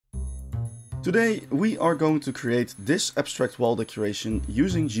Today we are going to create this abstract wall decoration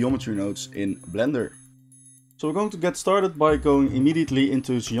using geometry nodes in Blender. So we're going to get started by going immediately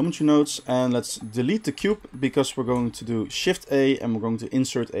into geometry nodes, and let's delete the cube because we're going to do Shift A and we're going to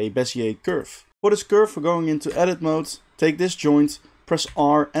insert a Bezier curve. For this curve we're going into edit mode, take this joint, press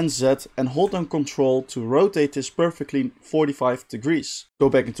R and Z and hold down Ctrl to rotate this perfectly 45 degrees. Go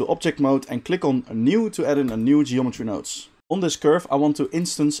back into object mode and click on new to add in a new geometry nodes. On this curve I want to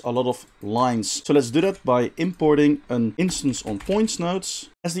instance a lot of lines. So let's do that by importing an instance on points nodes.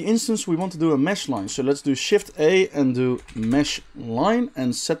 As the instance we want to do a mesh line. So let's do Shift A and do mesh line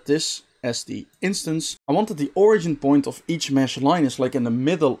and set this as the instance. I want that the origin point of each mesh line is like in the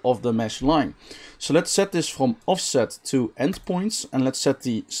middle of the mesh line. So let's set this from offset to endpoints and let's set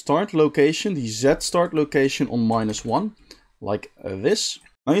the start location, the Z start location on -1, like this.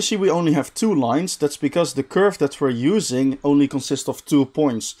 Now you see we only have 2 lines. That's because the curve that we're using only consists of 2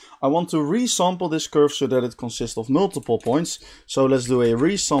 points. I want to resample this curve so that it consists of multiple points. So let's do a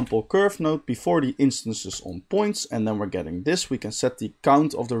resample curve node before the instances on points, and then we're getting this. We can set the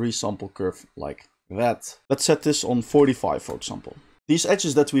count of the resample curve like that. Let's set this on 45, for example. These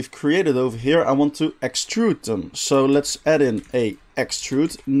edges that we've created over here, I want to extrude them. So let's add in a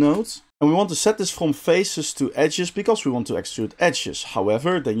extrude node. And we want to set this from faces to edges because we want to extrude edges.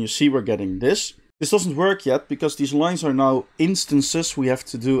 However, then you see we're getting this. This doesn't work yet because these lines are now instances. We have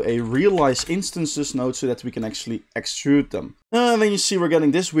to do a realize instances node so that we can actually extrude them. And then you see we're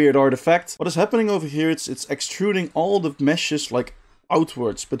getting this weird artifact. What is happening over here, it's extruding all the meshes like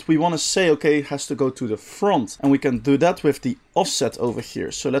outwards, but we want to say, okay, it has to go to the front, and we can do that with the offset over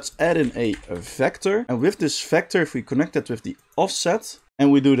here. So let's add in a vector, and with this vector, if we connect it with the offset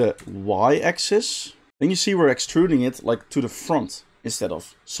and we do the y-axis, then you see we're extruding it like to the front instead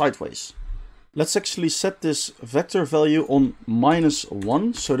of sideways. Let's actually set this vector value on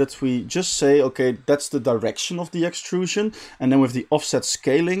 -1 so that we just say, okay, that's the direction of the extrusion, and then with the offset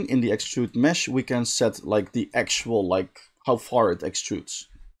scaling in the extrude mesh, we can set like the actual, like how far it extrudes.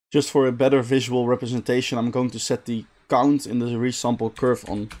 Just for a better visual representation, I'm going to set the count in the resample curve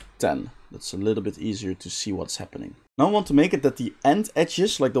on 10. That's a little bit easier to see what's happening. Now I want to make it that the end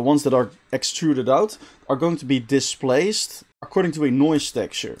edges, like the ones that are extruded out, are going to be displaced according to a noise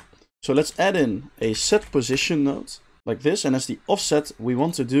texture. So let's add in a set position node like this, and as the offset we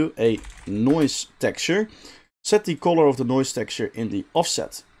want to do a noise texture. Set the color of the noise texture in the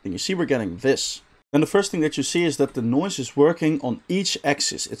offset. And you see we're getting this. And the first thing that you see is that the noise is working on each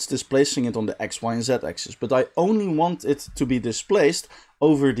axis. It's displacing it on the X, Y, and Z axis. But I only want it to be displaced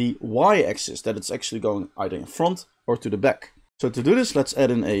over the Y axis, that it's actually going either in front or to the back. So to do this, let's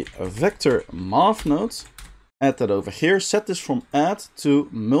add in a vector math node. Add that over here. Set this from add to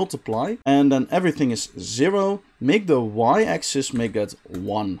multiply. And then everything is 0. Make the Y axis, make that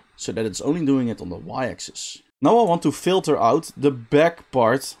 1. So that it's only doing it on the Y axis. Now I want to filter out the back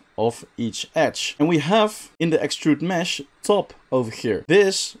part of each edge, and we have in the extrude mesh top over here.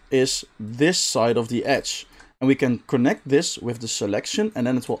 This is this side of the edge, and we can connect this with the selection, and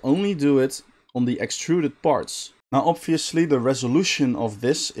then it will only do it on the extruded parts. Now obviously the resolution of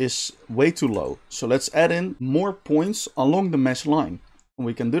this is way too low, so let's add in more points along the mesh line, and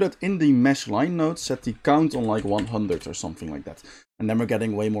we can do that in the mesh line node. Set the count on like 100 or something like that, and then we're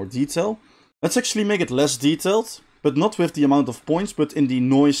getting way more detail. Let's actually make it less detailed, but not with the amount of points, but in the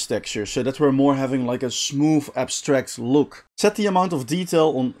noise texture, so that we're more having like a smooth, abstract look. Set the amount of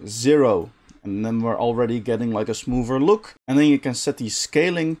detail on 0, and then we're already getting like a smoother look. And then you can set the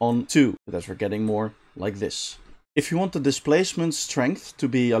scaling on 2, so that we're getting more like this. If you want the displacement strength to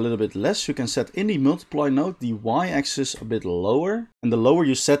be a little bit less, you can set in the multiply node the y-axis a bit lower. And the lower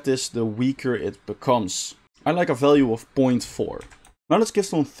you set this, the weaker it becomes. I like a value of 0.4. Now let's give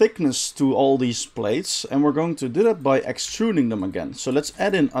some thickness to all these plates, and we're going to do that by extruding them again. So let's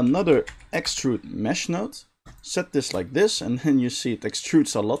add in another extrude mesh node. Set this like this, and then you see it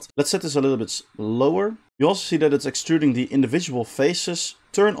extrudes a lot. Let's set this a little bit lower. You also see that it's extruding the individual faces.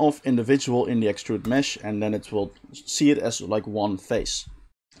 Turn off individual in the extrude mesh, and then it will see it as like one face.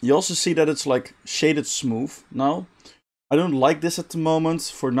 You also see that it's like shaded smooth now. I don't like this at the moment.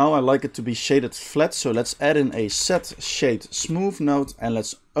 For now I like it to be shaded flat, so let's add in a set shade smooth node and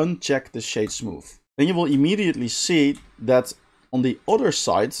let's uncheck the shade smooth. Then you will immediately see that on the other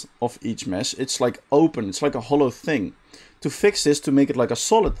side of each mesh it's like open, it's like a hollow thing. To fix this, to make it like a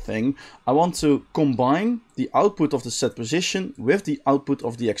solid thing, I want to combine the output of the set position with the output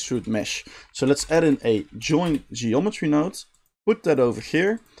of the extrude mesh. So let's add in a join geometry node, put that over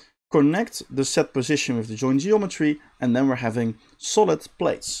here. Connect the set position with the join geometry, and then we're having solid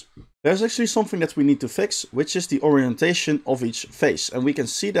plates. There's actually something that we need to fix, which is the orientation of each face. And we can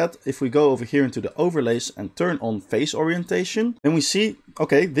see that if we go over here into the overlays and turn on face orientation, then we see,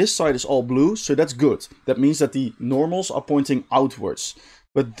 okay, this side is all blue, so that's good. That means that the normals are pointing outwards.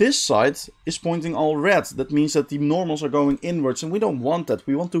 But this side is pointing all red. That means that the normals are going inwards, and we don't want that.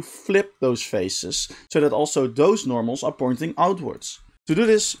 We want to flip those faces so that also those normals are pointing outwards. To do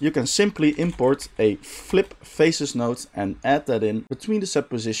this, you can simply import a flip faces node and add that in between the set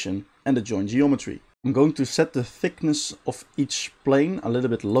position and the joint geometry. I'm going to set the thickness of each plane a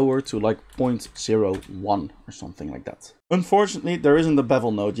little bit lower to like 0.01 or something like that. Unfortunately, there isn't a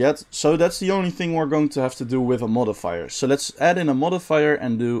bevel node yet, so that's the only thing we're going to have to do with a modifier. So let's add in a modifier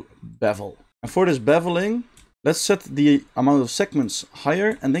and do bevel. And for this beveling, let's set the amount of segments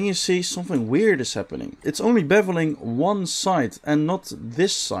higher, and then you see something weird is happening. It's only beveling one side and not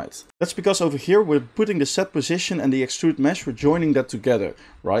this side. That's because over here we're putting the set position and the extrude mesh, we're joining that together,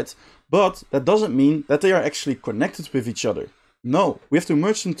 right? But that doesn't mean that they are actually connected with each other. No, we have to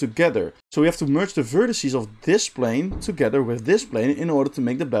merge them together. So we have to merge the vertices of this plane together with this plane in order to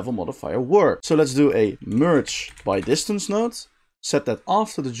make the bevel modifier work. So let's do a merge by distance node, set that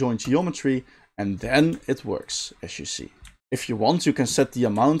after the joint geometry, and then it works, as you see. If you want, you can set the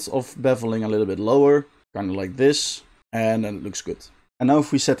amount of beveling a little bit lower, kind of like this, and then it looks good. And now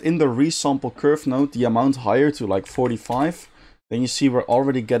if we set in the resample curve node the amount higher to like 45, then you see we're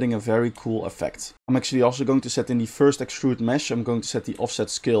already getting a very cool effect. I'm actually also going to set in the first extrude mesh, I'm going to set the offset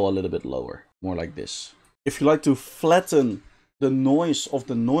scale a little bit lower, more like this. If you like to flatten the noise of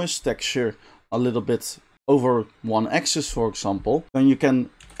the noise texture a little bit over one axis, for example, then you can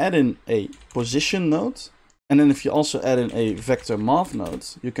add in a position node. And then if you also add in a vector math node,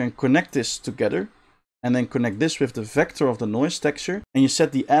 you can connect this together and then connect this with the vector of the noise texture. And you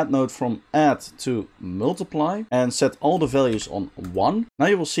set the add node from add to multiply and set all the values on 1. Now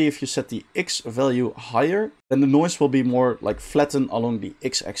you will see if you set the X value higher, then the noise will be more like flattened along the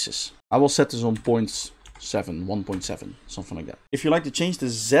X axis. I will set this on 1.7, something like that. If you like to change the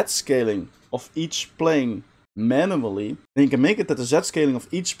Z scaling of each plane manually, then you can make it that the Z scaling of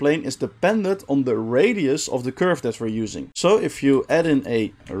each plane is dependent on the radius of the curve that we're using. So if you add in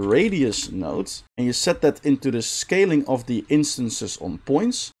a radius node and you set that into the scaling of the instances on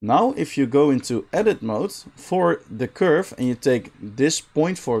points, now if you go into edit mode for the curve and you take this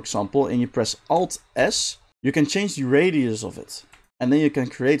point, for example, and you press Alt S, you can change the radius of it. And then you can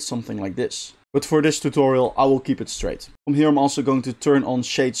create something like this. But for this tutorial, I will keep it straight. From here, I'm also going to turn on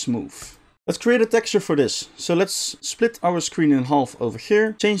Shade Smooth. Let's create a texture for this. So let's split our screen in half over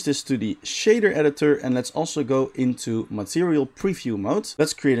here, change this to the shader editor, and let's also go into material preview mode.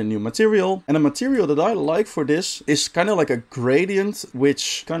 Let's create a new material. And a material that I like for this is kind of like a gradient,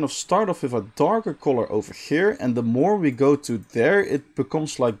 which kind of start off with a darker color over here. And the more we go to there, it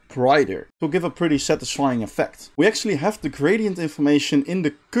becomes like brighter to give a pretty satisfying effect. We actually have the gradient information in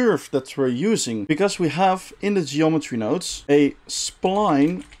the curve that we're using because we have in the geometry nodes a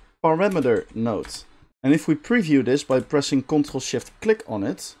spline parameter node. And if we preview this by pressing Ctrl-Shift-Click on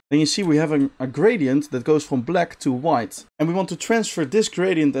it, then you see we have a gradient that goes from black to white. And we want to transfer this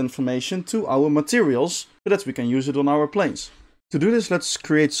gradient information to our materials so that we can use it on our planes. To do this, let's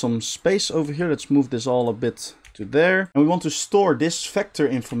create some space over here. Let's move this all a bit to there. And we want to store this vector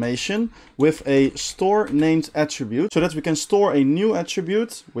information with a store named attribute so that we can store a new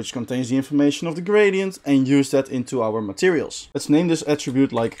attribute which contains the information of the gradient and use that into our materials. Let's name this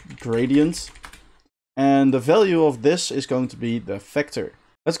attribute like gradient. And the value of this is going to be the vector.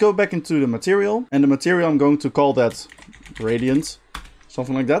 Let's go back into the material, and the material I'm going to call that gradient,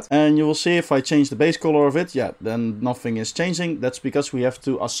 something like that. And you will see if I change the base color of it, yeah, then nothing is changing. That's because we have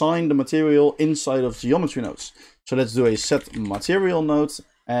to assign the material inside of geometry nodes. So let's do a set material node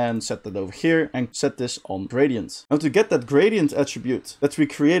and set that over here and set this on gradient. Now to get that gradient attribute that we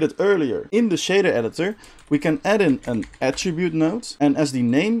created earlier in the shader editor, we can add in an attribute node, and as the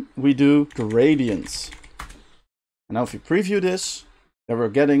name we do gradient. And now if you preview this, then we're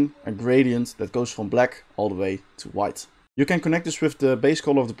getting a gradient that goes from black all the way to white. You can connect this with the base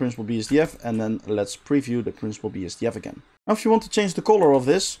color of the principal BSDF, and then let's preview the principal BSDF again. Now if you want to change the color of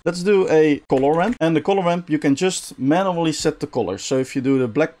this, let's do a color ramp. And the color ramp, you can just manually set the color. So if you do the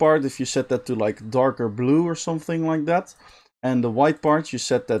black part, if you set that to like darker blue or something like that, and the white part, you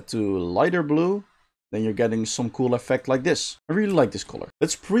set that to lighter blue, then you're getting some cool effect like this. I really like this color.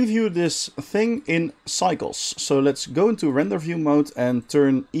 Let's preview this thing in cycles. So let's go into render view mode and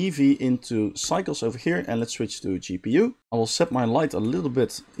turn Eevee into cycles over here, and let's switch to GPU. I will set my light a little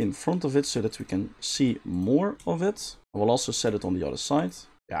bit in front of it so that we can see more of it. I will also set it on the other side.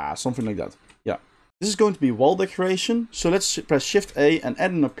 Yeah, something like that. Yeah. This is going to be wall decoration, so let's press Shift A and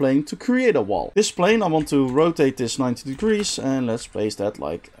add in a plane to create a wall. This plane, I want to rotate this 90 degrees and let's place that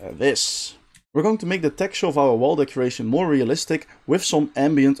like this. We're going to make the texture of our wall decoration more realistic with some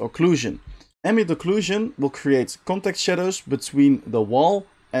ambient occlusion. Ambient occlusion will create context shadows between the wall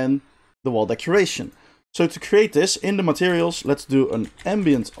and the wall decoration. So to create this in the materials, let's do an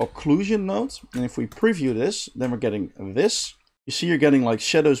ambient occlusion node. And if we preview this, then we're getting this. You see you're getting like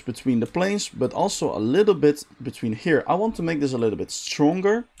shadows between the planes, but also a little bit between here. I want to make this a little bit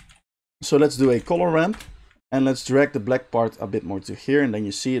stronger. So let's do a color ramp and let's drag the black part a bit more to here. And then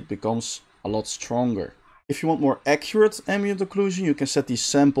you see it becomes a lot stronger. If you want more accurate ambient occlusion, you can set these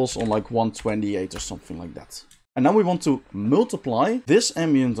samples on like 128 or something like that. And now we want to multiply this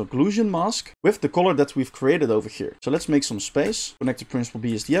ambient occlusion mask with the color that we've created over here. So let's make some space. Connect to Principled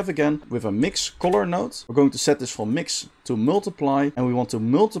BSDF again with a mix color node. We're going to set this from mix to multiply. And we want to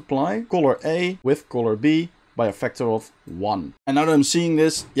multiply color A with color B by a factor of 1. And now that I'm seeing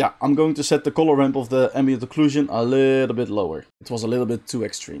this, yeah, I'm going to set the color ramp of the ambient occlusion a little bit lower. It was a little bit too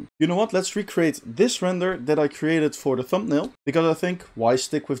extreme. You know what? Let's recreate this render that I created for the thumbnail. Because I think, why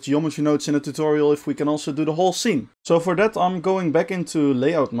stick with geometry nodes in a tutorial if we can also do the whole scene? So for that, I'm going back into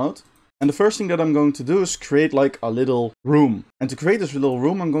layout mode. And the first thing that I'm going to do is create like a little room. And to create this little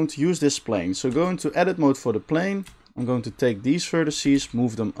room, I'm going to use this plane. So go into edit mode for the plane. I'm going to take these vertices,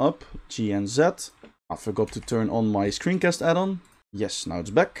 move them up, G and Z. I forgot to turn on my screencast add-on. Yes, now it's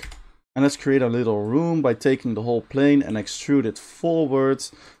back. And let's create a little room by taking the whole plane and extrude it forward.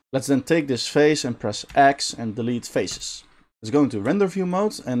 Let's then take this face and press X and delete faces. Let's go into render view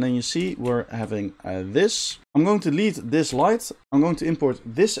mode and then you see we're having this. I'm going to delete this light. I'm going to import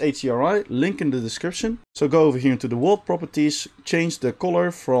this HDRI, link in the description. So go over here into the world properties, change the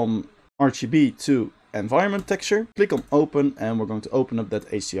color from RGB to environment texture. Click on open and we're going to open up that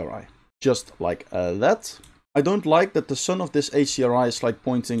HDRI. Just like that. I don't like that the sun of this HDRI is like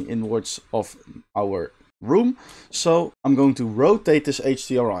pointing inwards of our room. So I'm going to rotate this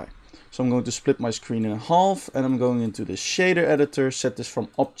HDRI. So I'm going to split my screen in half and I'm going into the shader editor, set this from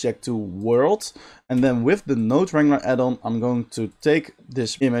object to world. And then with the node wrangler add-on, I'm going to take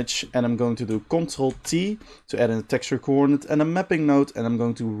this image and I'm going to do Ctrl T to add in a texture coordinate and a mapping node. And I'm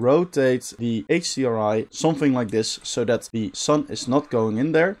going to rotate the HDRI something like this so that the sun is not going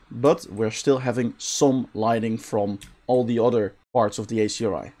in there, but we're still having some lighting from all the other parts of the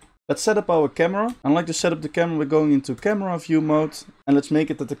HDRI. Let's set up our camera. I like to set up the camera by going into camera view mode. And let's make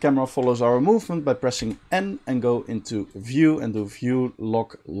it that the camera follows our movement by pressing N and go into view and do view,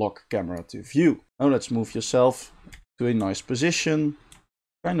 lock camera to view. Now let's move yourself to a nice position.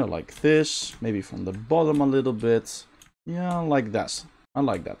 Kind of like this. Maybe from the bottom a little bit. Yeah, like that. I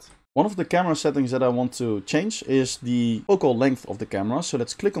like that. One of the camera settings that I want to change is the focal length of the camera. So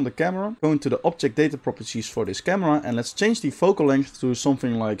let's click on the camera, go into the object data properties for this camera and let's change the focal length to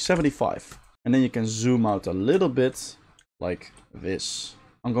something like 75. And then you can zoom out a little bit like this.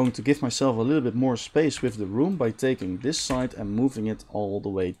 I'm going to give myself a little bit more space with the room by taking this side and moving it all the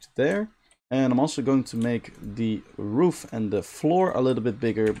way to there. And I'm also going to make the roof and the floor a little bit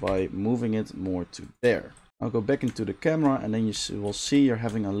bigger by moving it more to there. I'll go back into the camera and then you will see you're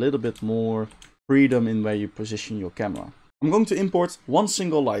having a little bit more freedom in where you position your camera. I'm going to import one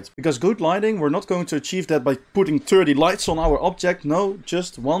single light because good lighting, we're not going to achieve that by putting 30 lights on our object. No,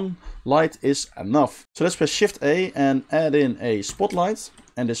 just one light is enough. So let's press Shift A and add in a spotlight.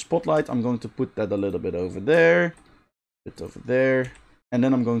 And this spotlight, I'm going to put that a little bit over there, and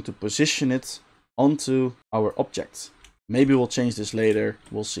then I'm going to position it onto our object. Maybe we'll change this later,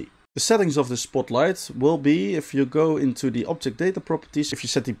 we'll see. The settings of the spotlight will be, if you go into the object data properties, if you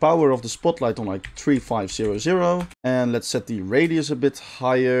set the power of the spotlight on like 3500, and let's set the radius a bit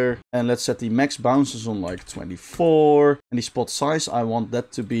higher, and let's set the max bounces on like 24, and the spot size, I want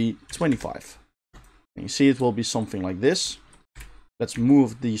that to be 25. And you see it will be something like this. Let's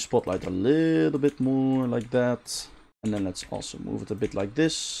move the spotlight a little bit more like that, and then let's also move it a bit like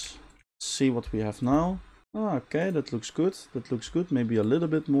this. Let's see what we have now. Oh, okay, that looks good. That looks good. Maybe a little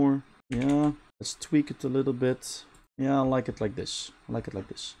bit more. Yeah, let's tweak it a little bit. Yeah, I like it like this. I like it like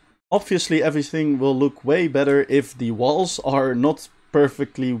this. Obviously, everything will look way better if the walls are not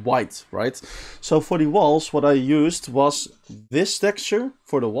perfectly white, right? So for the walls, what I used was this texture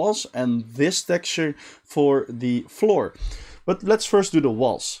for the walls and this texture for the floor. But let's first do the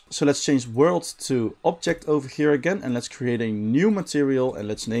walls. So let's change world to object over here again. And let's create a new material and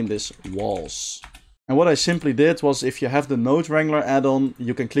let's name this walls. And what I simply did was, if you have the Node Wrangler add-on,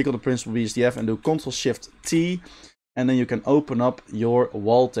 you can click on the Principled BSDF and do Ctrl-Shift-T, and then you can open up your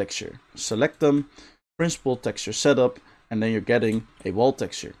wall texture. Select them, Principled Texture Setup, and then you're getting a wall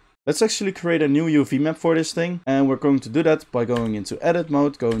texture. Let's actually create a new UV map for this thing. And we're going to do that by going into edit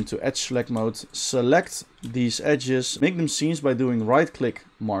mode, going to edge select mode, select these edges, make them scenes by doing right click,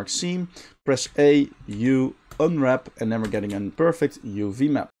 mark seam, press A, U, unwrap, and then we're getting a perfect UV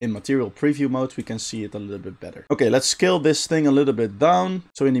map. In material preview mode, we can see it a little bit better. Okay, let's scale this thing a little bit down.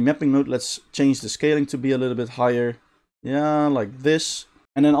 So in the mapping mode, let's change the scaling to be a little bit higher. Yeah, like this.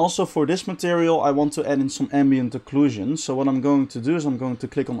 And then also for this material, I want to add in some ambient occlusion. So what I'm going to do is I'm going to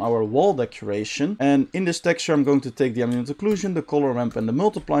click on our wall decoration. And in this texture, I'm going to take the ambient occlusion, the color ramp, and the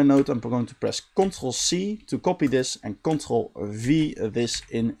multiply node. I'm going to press Ctrl C to copy this and Ctrl V this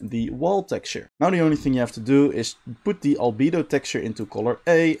in the wall texture. Now the only thing you have to do is put the albedo texture into color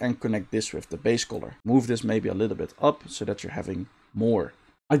A and connect this with the base color. Move this maybe a little bit up so that you're having more.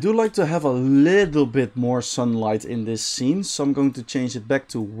 I do like to have a little bit more sunlight in this scene, so I'm going to change it back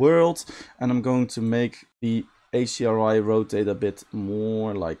to world, and I'm going to make the HDRI rotate a bit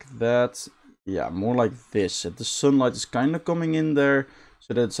more like that. Yeah, more like this. The sunlight is kind of coming in there,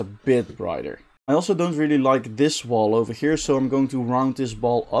 so that it's a bit brighter. I also don't really like this wall over here, so I'm going to round this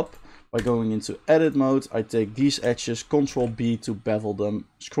ball up. By going into edit mode, I take these edges, Ctrl B to bevel them,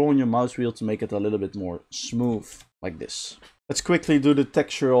 scroll on your mouse wheel to make it a little bit more smooth, like this. Let's quickly do the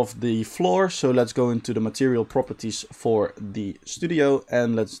texture of the floor. So let's go into the material properties for the studio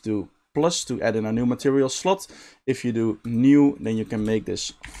and let's do plus to add in a new material slot. If you do new, then you can make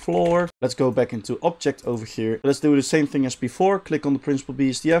this floor. Let's go back into object over here. Let's do the same thing as before. Click on the principal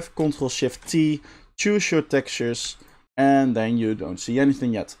BSDF, Ctrl Shift T, choose your textures. And then you don't see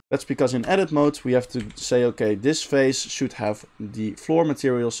anything yet. That's because in edit mode we have to say, okay, this face should have the floor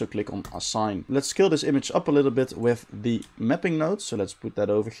material, so click on assign. Let's scale this image up a little bit with the mapping node, so let's put that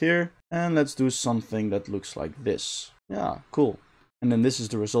over here. And let's do something that looks like this. Yeah, cool. And then this is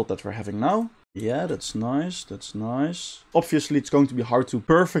the result that we're having now. Yeah, that's nice, that's nice. Obviously it's going to be hard to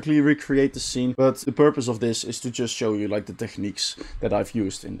perfectly recreate the scene, but the purpose of this is to just show you like the techniques that I've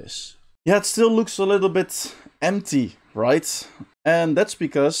used in this. Yeah, it still looks a little bit empty, right? And that's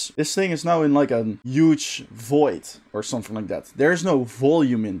because this thing is now in like a huge void or something like that. There's no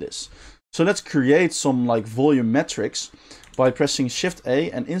volume in this. So let's create some like volume metrics by pressing Shift A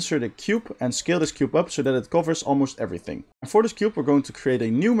and insert a cube and scale this cube up so that it covers almost everything. And for this cube, we're going to create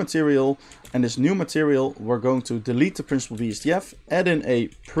a new material, and this new material, we're going to delete the principal BSDF, add in a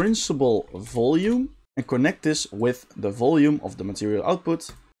principal volume and connect this with the volume of the material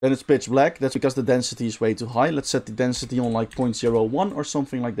output. Then it's pitch black. That's because the density is way too high. Let's set the density on like 0.01 or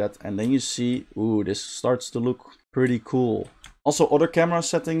something like that. And then you see, ooh, this starts to look pretty cool. Also, other camera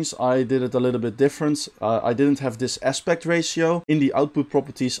settings, I did it a little bit different. I didn't have this aspect ratio. In the output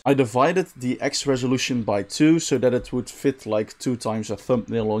properties, I divided the X resolution by 2 so that it would fit like 2 times a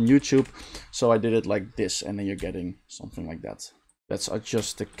thumbnail on YouTube. So I did it like this, and then you're getting something like that. Let's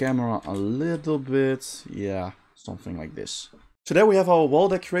adjust the camera a little bit. Yeah, something like this. So there we have our wall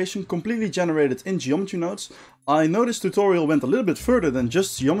decoration completely generated in geometry nodes. I know this tutorial went a little bit further than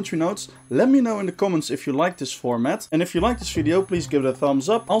just geometry nodes. Let me know in the comments if you like this format. And if you like this video, please give it a thumbs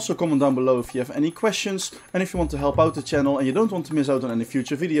up. Also comment down below if you have any questions. And if you want to help out the channel and you don't want to miss out on any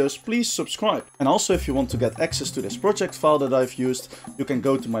future videos, please subscribe. And also if you want to get access to this project file that I've used, you can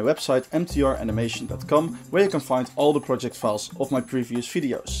go to my website mtranimation.com, where you can find all the project files of my previous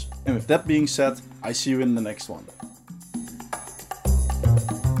videos. And with that being said, I see you in the next one.